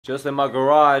Just in my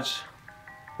garage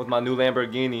with my new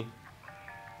Lamborghini.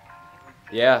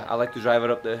 Yeah, I like to drive it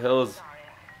up the hills,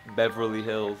 Beverly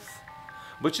Hills.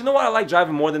 But you know what I like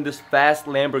driving more than this fast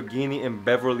Lamborghini in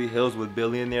Beverly Hills with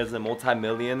billionaires and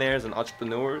multimillionaires and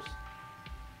entrepreneurs?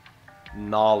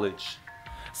 Knowledge.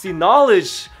 See,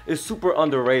 knowledge is super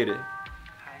underrated.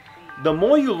 The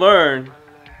more you learn,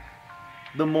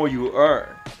 the more you earn.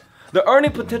 The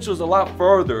earning potential is a lot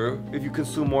further if you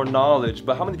consume more knowledge,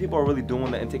 but how many people are really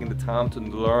doing that and taking the time to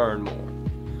learn more?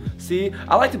 See,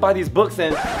 I like to buy these books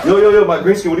and... Yo, my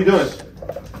green screen, what are you doing?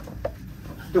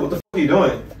 Dude, what the f are you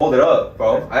doing? Hold it up,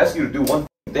 bro. I asked you to do one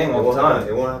thing all the time.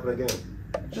 It won't happen again.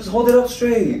 Just hold it up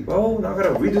straight, bro. Now I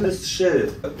gotta redo this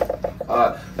shit.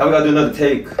 Now we gotta do another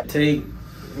take.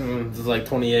 This is like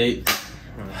 28.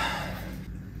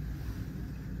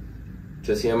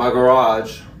 Just here in my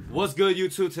garage. What's good,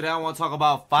 YouTube? Today I want to talk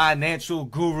about financial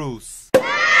gurus.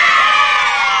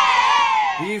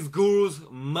 These gurus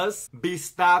must be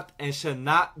stopped and should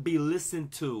not be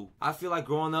listened to. I feel like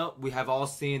growing up, we have all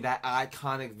seen that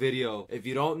iconic video. If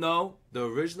you don't know, the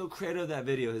original creator of that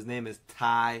video, his name is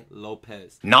Tai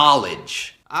Lopez.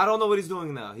 Knowledge. I don't know what he's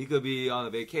doing now. He could be on a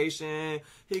vacation.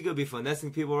 He could be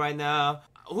finessing people right now.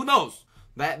 Who knows?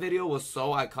 That video was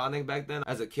so iconic back then.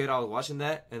 As a kid, I was watching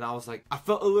that, and I was like, I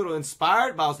felt a little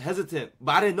inspired, but I was hesitant.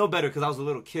 But I didn't know better because I was a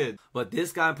little kid. But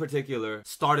this guy in particular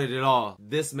started it all.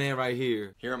 This man right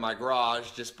here. Here in my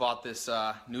garage, just bought this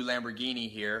new Lamborghini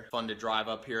here. Fun to drive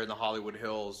up here in the Hollywood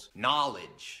Hills.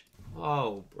 Knowledge.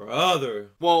 Oh,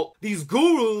 brother. Well, these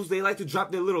gurus, they like to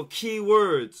drop their little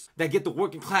keywords that get the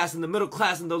working class and the middle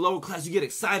class and the lower class. You get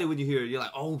excited when you hear it. You're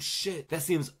like, oh shit, that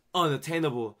seems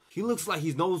unattainable. He looks like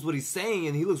he knows what he's saying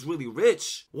and he looks really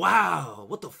rich. Wow,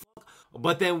 what the fuck?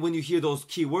 But then when you hear those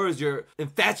keywords, you're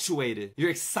infatuated. You're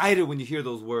excited when you hear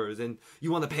those words and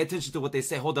you want to pay attention to what they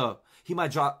say. Hold up, he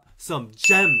might drop some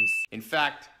gems. In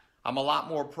fact, I'm a lot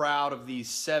more proud of these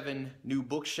 7 new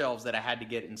bookshelves that I had to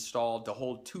get installed to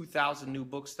hold 2,000 new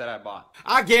books that I bought.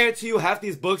 I guarantee you half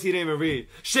these books he didn't even read.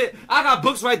 Shit, I got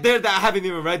books right there that I haven't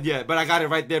even read yet, but I got it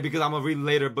right there because I'm gonna read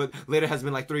later, but later has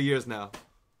been like 3 years now.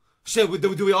 Shit,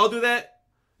 do we all do that?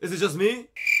 Is it just me?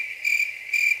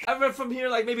 I read from here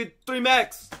like maybe 3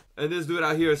 max. And this dude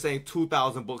out here is saying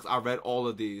 2,000 books. I read all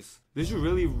of these. Did you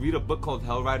really read a book called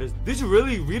Hell Riders? Did you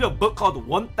really read a book called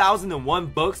 1001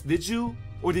 Books? Did you?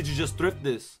 Or did you just thrift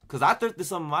this? Because I thrifted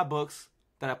some of my books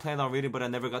that I planned on reading, but I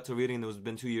never got to reading. It's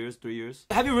been 2 years, 3 years.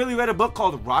 Have you really read a book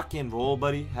called Rock and Roll,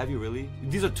 buddy? Have you really?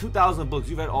 These are 2,000 books.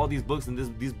 You read all these books, and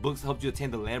these books helped you attain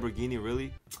the Lamborghini,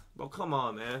 really? Bro, come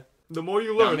on, man. The more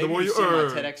you learn, the more you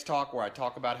earn. My TEDx talk where I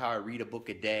talk about how I read a book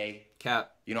a day.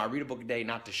 Cap. You know, I read a book a day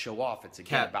not to show off. It's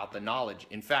again about the knowledge.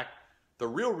 In fact, the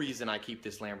real reason I keep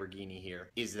this Lamborghini here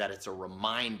is that it's a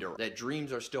reminder that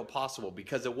dreams are still possible,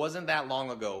 because it wasn't that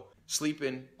long ago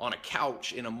sleeping on a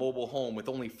couch in a mobile home with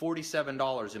only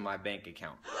 $47 in my bank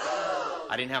account.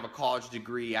 I didn't have a college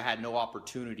degree. I had no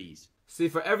opportunities. See,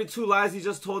 for every 2 lies he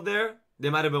just told there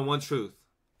might have been 1 truth.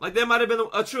 Like, there might have been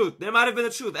a truth. There might have been a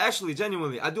truth. Actually,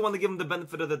 genuinely. I do want to give him the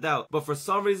benefit of the doubt. But for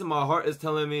some reason, my heart is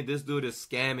telling me this dude is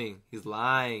scamming. He's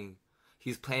lying.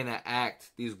 He's playing an act.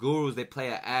 These gurus, they play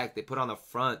an act. They put on a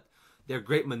front. They're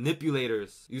great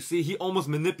manipulators. You see, he almost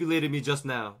manipulated me just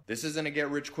now. This isn't a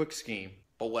get-rich-quick scheme.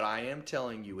 But what I am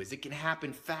telling you is it can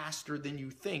happen faster than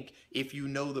you think if you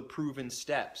know the proven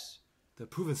steps. The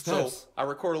proven steps? So, I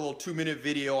record a little 2-minute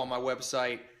video on my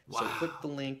website. Wow. So click the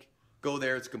link. Go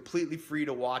there. It's completely free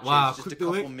to watch. Wow, it's just a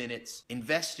couple minutes.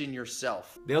 Invest in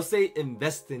yourself. They'll say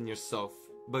invest in yourself,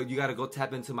 but you gotta go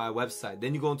tap into my website.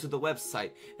 Then you go into the website,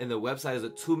 and the website is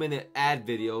a 2-minute ad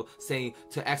video saying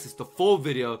to access the full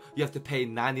video, you have to pay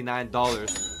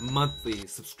 $99 monthly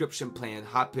subscription plan.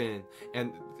 Hop in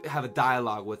and have a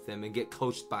dialogue with him and get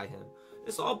coached by him.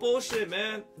 It's all bullshit,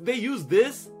 man. They use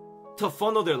this to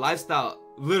funnel their lifestyle,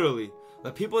 literally.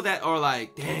 The people that are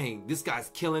like, dang, this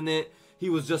guy's killing it. He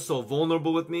was just so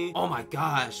vulnerable with me. Oh my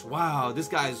gosh, wow, this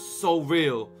guy is so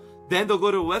real. Then they'll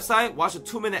go to a website, watch a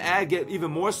 2-minute ad, get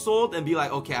even more sold, and be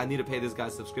like, okay, I need to pay this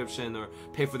guy's subscription or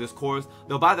pay for this course.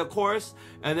 They'll buy the course,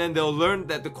 and then they'll learn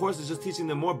that the course is just teaching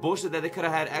them more bullshit that they could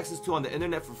have had access to on the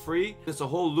internet for free. It's a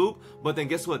whole loop, but then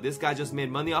guess what? This guy just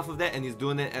made money off of that, and he's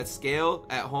doing it at scale,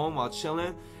 at home, while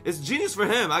chilling. It's genius for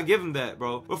him, I give him that,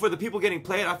 bro. But for the people getting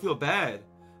played, I feel bad.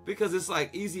 Because it's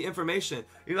like easy information.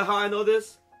 You know how I know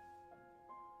this?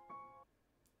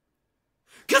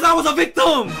 Because I was a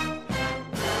victim!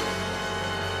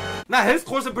 Not his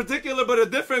course in particular, but a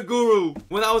different guru.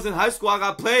 When I was in high school, I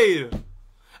got played.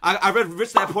 I read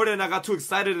Rich Dad Poor Dad and I got too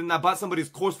excited and I bought somebody's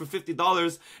course for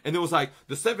 $50 and it was like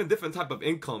the 7 different type of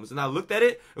incomes. And I looked at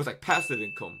it, it was like passive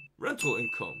income, rental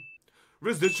income,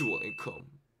 residual income,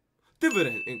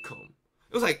 dividend income.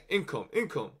 It was like income.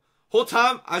 Whole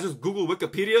time, I just Googled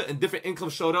Wikipedia and different income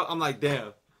showed up. I'm like,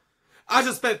 damn. I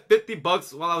just spent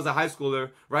 $50 while I was a high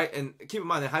schooler, right? And keep in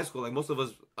mind, in high school, like most of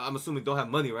us, I'm assuming, don't have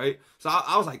money, right? So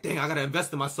I was like, dang, I gotta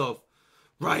invest in myself.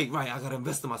 Right, I gotta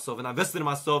invest in myself. And I invested in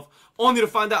myself only to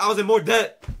find out I was in more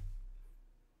debt.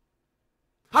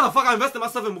 How the fuck I invested in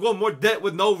myself and go in more debt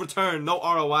with no return, no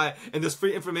ROI, and there's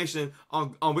free information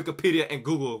on Wikipedia and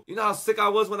Google. You know how sick I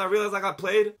was when I realized I got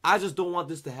played? I just don't want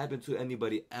this to happen to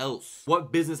anybody else.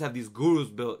 What business have these gurus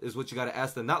built is what you gotta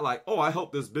ask them. Not like, oh, I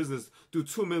helped this business do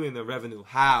 $2 million in revenue.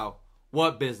 How?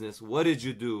 What business? What did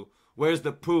you do? Where's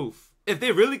the proof? If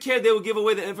they really cared, they would give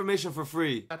away the information for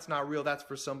free. That's not real. That's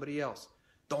for somebody else.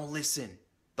 Don't listen.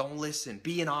 Don't listen.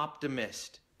 Be an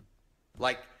optimist.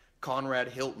 Like Conrad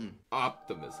Hilton.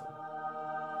 Optimism,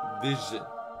 vision,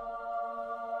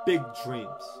 big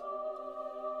dreams,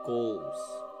 goals,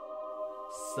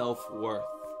 self-worth,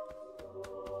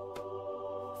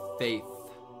 faith,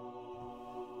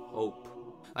 hope.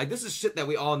 Like, this is shit that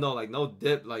we all know. Like, no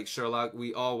dip, like Sherlock.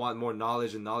 We all want more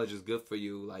knowledge, and knowledge is good for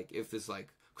you. Like, if it's like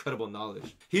credible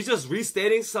knowledge. He's just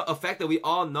restating a fact that we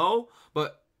all know,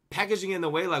 but packaging it in a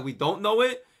way like we don't know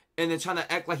it, and then trying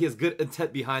to act like he has good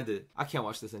intent behind it. I can't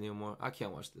watch this anymore. I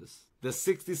can't watch this. The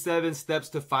 67 Steps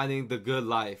to Finding the Good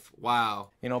Life. Wow.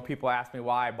 You know, people ask me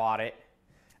why I bought it,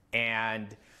 and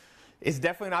it's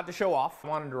definitely not to show off. I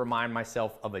wanted to remind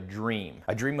myself of a dream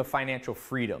of financial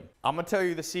freedom. I'm gonna tell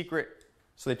you the secret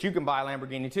so that you can buy a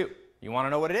Lamborghini too. You wanna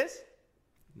know what it is?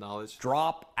 Knowledge.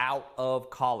 Drop out of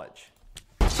college.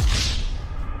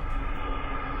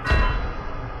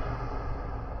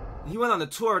 He went on a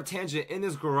tour tangent in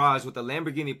his garage with the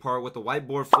Lamborghini part with a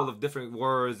whiteboard full of different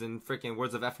words and freaking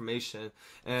words of affirmation.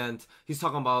 And he's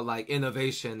talking about like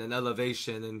innovation and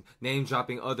elevation and name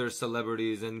dropping other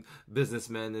celebrities and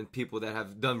businessmen and people that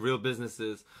have done real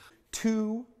businesses.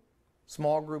 2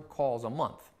 small group calls a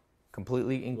month,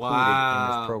 completely included in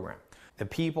this program. The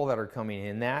people that are coming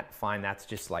in that find that's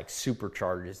just like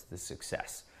supercharges the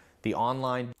success. The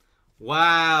online.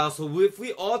 Wow. So if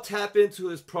we all tap into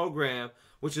his program,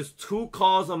 which is 2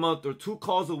 calls a month or 2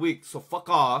 calls a week, so fuck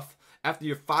off. After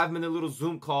your 5-minute little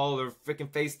Zoom call or freaking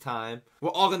FaceTime, we're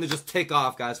all gonna just take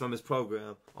off, guys, from his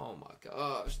program. Oh my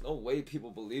gosh, no way people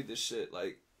believe this shit.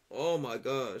 Like, oh my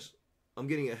gosh. I'm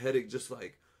getting a headache just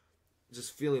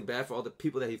feeling bad for all the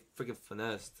people that he freaking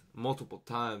finessed multiple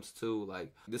times too.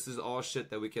 Like, this is all shit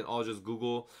that we can all just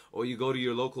Google, or you go to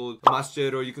your local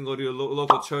masjid, or you can go to your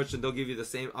local church and they'll give you the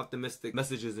same optimistic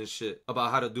messages and shit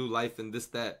about how to do life and this,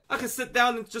 that. I can sit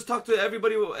down and just talk to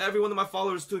everybody, every one of my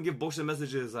followers too, and give bullshit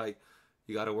messages like,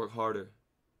 you gotta work harder.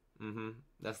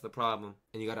 That's the problem.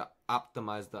 And you gotta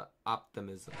optimize the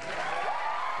optimism.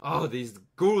 Oh, these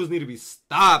gurus need to be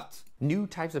stopped. New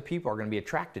types of people are going to be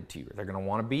attracted to you. They're going to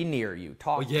want to be near you,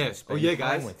 talk to you, spend time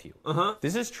guys. with you.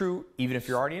 This is true even if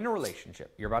you're already in a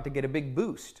relationship. You're about to get a big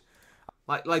boost.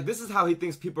 Like this is how he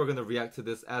thinks people are going to react to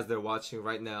this as they're watching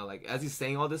right now. Like, as he's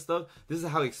saying all this stuff, this is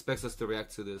how he expects us to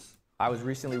react to this. I was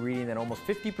recently reading that almost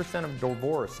 50% of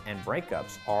divorce and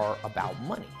breakups are about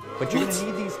money. But you're going to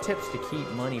need these tips to keep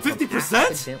money from 50%?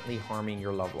 accidentally harming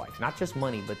your love life. Not just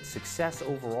money, but success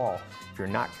overall. If you're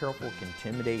not careful, it can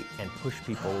intimidate and push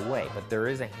people away. But there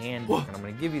is a handbook, and I'm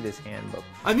going to give you this handbook.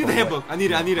 I need the handbook. I need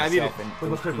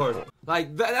it.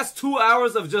 Like, that's 2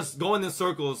 hours of just going in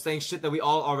circles saying shit that we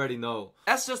all already know.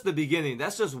 That's just the beginning.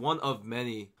 That's just one of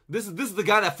many. This is the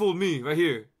guy that fooled me right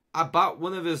here. I bought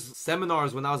one of his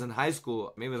seminars when I was in high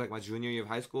school. Maybe it was like my junior year of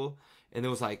high school. And it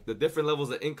was like the different levels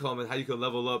of income and how you could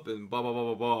level up and blah, blah,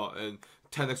 blah, blah, blah. And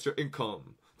 10x your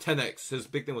income. 10x. His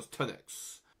big thing was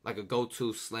 10x. Like a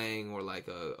go-to slang or like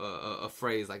a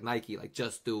phrase like Nike, like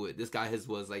just do it. This guy, his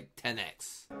was like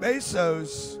 10x.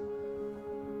 Bezos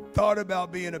thought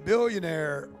about being a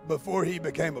billionaire before he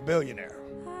became a billionaire.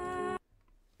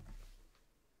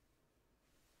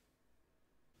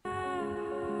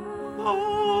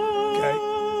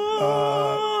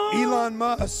 Elon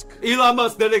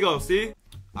Musk. There they go. See?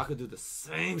 I could do the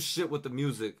same shit with the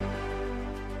music.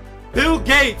 Bill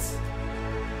Gates.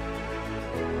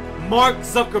 Mark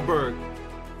Zuckerberg.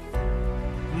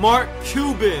 Mark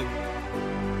Cuban.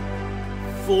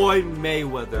 Floyd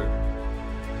Mayweather.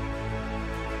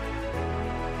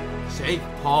 Jake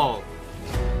Paul.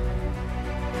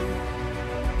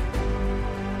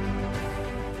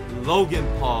 Logan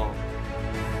Paul.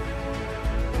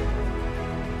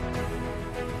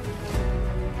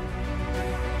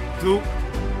 Duke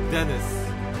Dennis.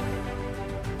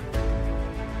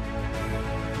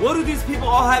 What do these people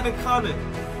all have in common?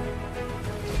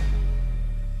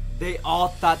 They all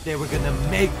thought they were gonna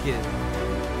make it.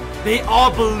 They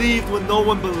all believed when no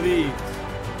one believed.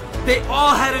 They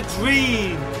all had a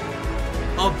dream.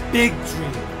 A big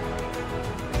dream.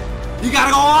 You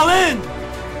gotta go all in.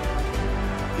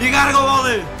 You gotta go all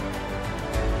in.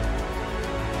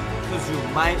 Because you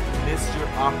might miss your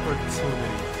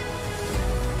opportunity.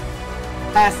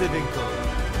 Passive income.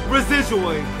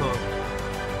 Residual income.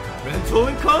 Rental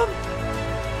income.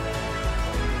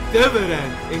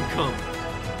 Dividend income.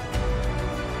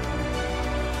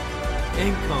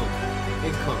 Income.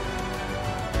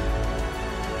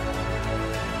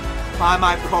 Buy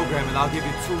my program and I'll give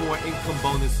you 2 more income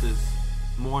bonuses.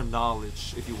 More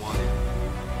knowledge if you want it.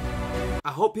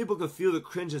 I hope people can feel the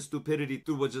cringe and stupidity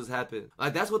through what just happened.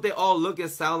 Like, that's what they all look and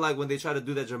sound like when they try to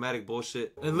do that dramatic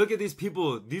bullshit. And look at these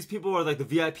people. These people are like the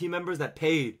VIP members that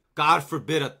paid, God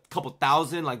forbid, a couple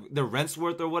thousand, like their rent's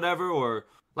worth or whatever, or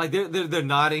like they're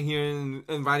nodding here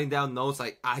and writing down notes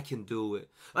like, I can do it.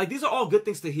 Like, these are all good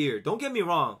things to hear. Don't get me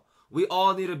wrong. We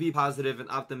all need to be positive and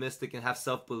optimistic and have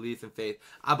self-belief and faith.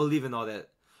 I believe in all that.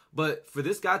 But for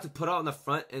this guy to put out in the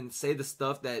front and say the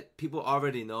stuff that people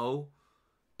already know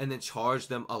and then charge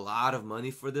them a lot of money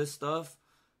for this stuff,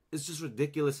 it's just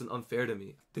ridiculous and unfair to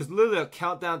me. There's literally a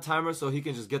countdown timer so he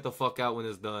can just get the fuck out when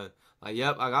it's done. Like,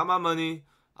 yep, I got my money.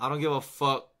 I don't give a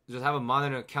fuck. Just have a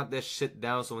monitor and count that shit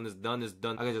down so when it's done, it's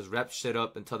done. I can just wrap shit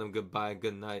up and tell them goodbye and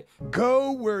good night.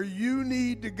 Go where you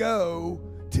need to go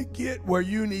to get where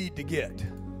you need to get.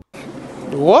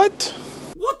 What?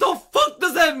 What the fuck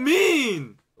does that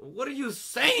mean? What are you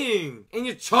saying? And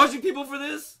you're charging people for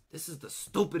this? This is the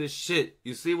stupidest shit.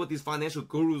 You see what these financial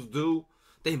gurus do?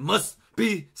 They must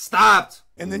be stopped.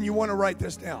 And then you want to write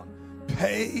this down.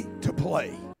 Pay to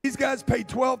play. These guys paid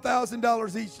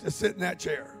 $12,000 each to sit in that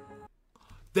chair.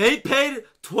 They paid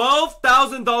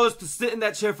 $12,000 to sit in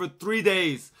that chair for 3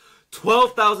 days.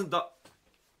 $12,000.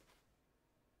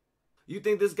 You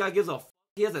think this guy gives a f***?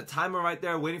 He has a timer right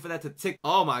there waiting for that to tick.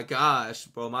 Oh my gosh,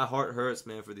 bro, my heart hurts,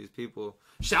 man, for these people.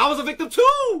 Shit, I was a victim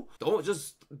too. Don't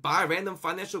just buy random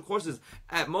financial courses.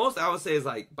 At most, I would say is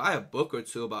like buy a book or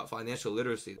 2 about financial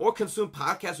literacy or consume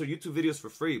podcasts or YouTube videos for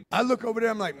free. I look over there,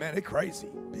 I'm like, man, they crazy.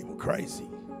 People crazy.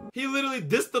 He literally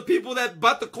dissed the people that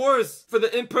bought the course for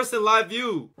the in-person live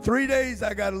view. 3 days,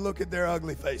 I got to look at their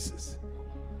ugly faces.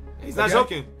 He's not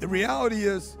joking. The reality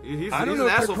is, He's I don't an know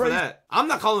if asshole they're for crazy. that. I'm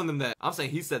not calling them that. I'm saying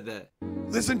he said that.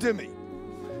 Listen to me.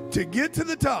 To get to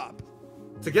the top,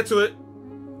 To get to it,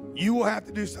 you will have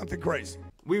to do something crazy.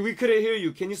 we couldn't hear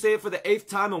you. Can you say it for the 8th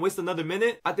time and waste another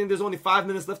minute? I think there's only 5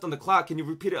 minutes left on the clock. Can you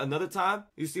repeat it another time?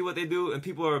 You see what they do? And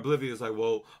people are oblivious. Like,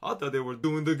 well, I thought they were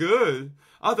doing the good.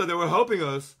 I thought they were helping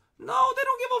us. No, they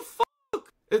don't give a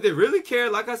fuck. If they really care,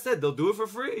 like I said, they'll do it for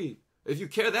free. If you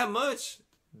care that much,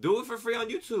 do it for free on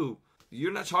YouTube.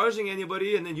 You're not charging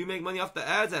anybody, and then you make money off the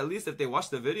ads, at least if they watch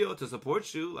the video to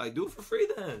support you. Like, do it for free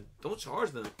then. Don't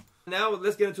charge them. Now,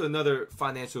 let's get into another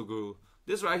financial guru.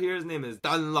 This right here, his name is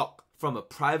Dunlop. From a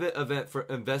private event for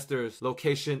investors,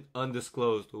 location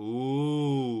undisclosed.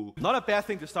 Ooh. Not a bad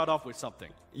thing to start off with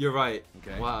something. You're right.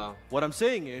 Okay. Wow. What I'm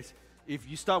saying is, if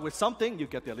you start with something, you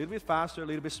get there a little bit faster, a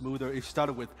little bit smoother. If you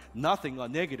started with nothing or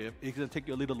negative, it's going to take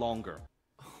you a little longer.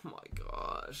 Oh my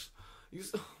gosh.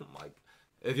 Oh my.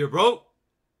 If you're broke,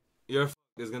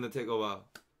 it's going to take a while.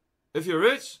 If you're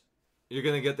rich, you're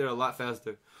going to get there a lot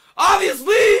faster.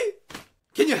 Obviously!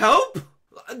 Can you help?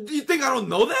 Do you think I don't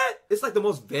know that? It's like the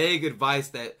most vague advice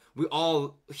that we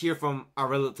all hear from our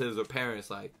relatives or parents.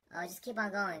 Like, oh, just keep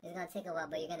on going. It's going to take a while,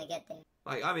 but you're going to get there.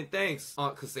 Like, I mean, thanks,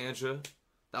 Aunt Cassandra.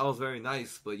 That was very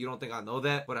nice, but you don't think I know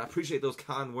that? But I appreciate those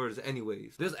kind words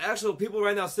anyways. There's actual people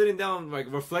right now sitting down, like,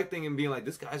 reflecting and being like,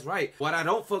 this guy's right. What I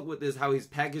don't fuck with is how he's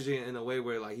packaging it in a way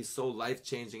where, like, he's so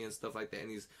life-changing and stuff like that, and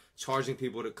he's charging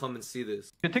people to come and see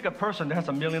this. You take a person that has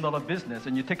 $1 million business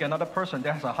and you take another person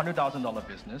that has a $100,000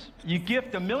 business. You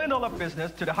give the $1 million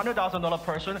business to the $100,000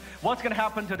 person. What's going to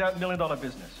happen to that $1 million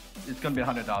business? It's going to be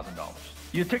 $100,000.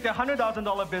 You take the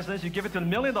 $100,000 business, you give it to the $1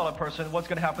 million person. What's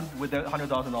going to happen with the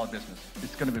 $100,000 business?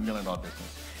 It's going to be $1 million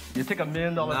business. You take $1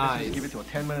 million business, you give it to a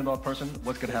 $10 million person.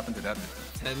 What's going to happen to that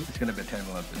business? It's going to be a $10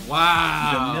 million business.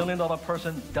 Wow. The $1 million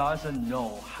person doesn't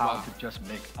know how to just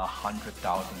make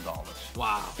 $100,000.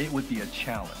 Wow. It would be a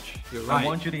challenge. You're right. I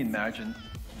want you to imagine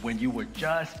when you were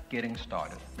just getting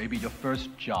started, maybe your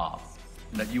first job,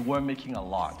 that you were making a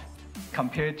lot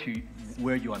compared to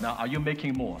where you are now. Are you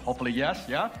making more? Hopefully, yes,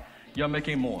 yeah? You're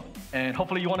making more. And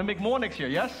hopefully you want to make more next year,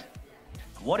 yes?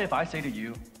 What if I say to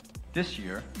you, this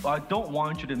year, I don't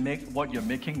want you to make what you're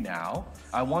making now.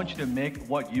 I want you to make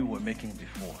what you were making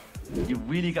before. You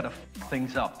really gotta f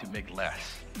things up to make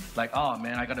less. Like, oh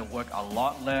man, I gotta work a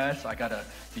lot less. I gotta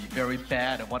be very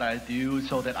bad at what I do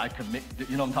so that I can make,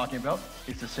 you know what I'm talking about?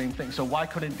 It's the same thing. So why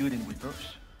couldn't do it in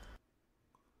reverse?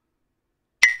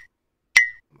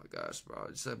 Oh my gosh, bro.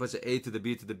 Just a bunch of A to the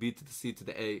B to the B to the C to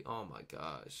the A. Oh my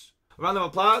gosh. A round of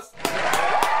applause.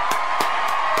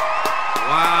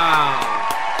 Wow.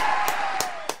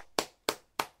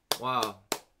 Wow.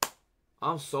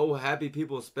 I'm so happy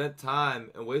people spent time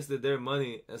and wasted their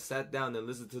money and sat down and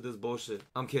listened to this bullshit.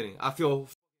 I'm kidding. I feel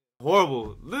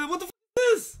horrible. What the f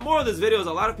is this? More of this video is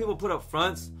a lot of people put up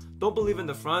fronts. Don't believe in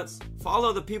the fronts.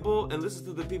 Follow the people and listen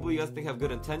to the people you guys think have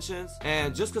good intentions.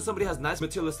 And just because somebody has nice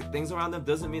materialistic things around them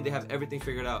doesn't mean they have everything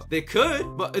figured out. They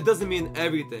could, but it doesn't mean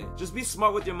everything. Just be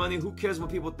smart with your money. Who cares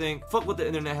what people think? Fuck what the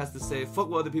internet has to say. Fuck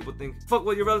what other people think. Fuck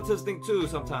what your relatives think too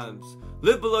sometimes.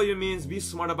 Live below your means. Be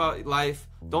smart about life.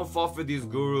 Don't fall for these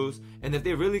gurus. And if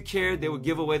they really cared, they would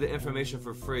give away the information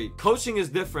for free. Coaching is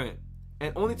different.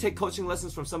 And only take coaching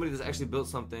lessons from somebody that's actually built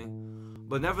something.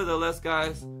 But nevertheless,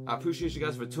 guys, I appreciate you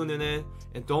guys for tuning in.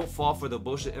 And don't fall for the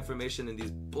bullshit information and these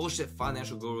bullshit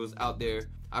financial gurus out there.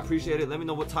 I appreciate it. Let me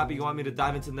know what topic you want me to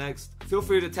dive into next. Feel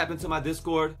free to tap into my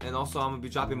Discord. And also, I'm going to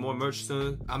be dropping more merch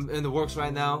soon. I'm in the works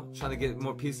right now, trying to get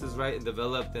more pieces right and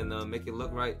developed and make it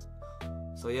look right.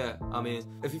 So yeah, I mean,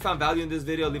 if you found value in this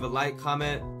video, leave a like,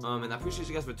 comment, and I appreciate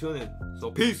you guys for tuning in. So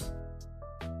peace!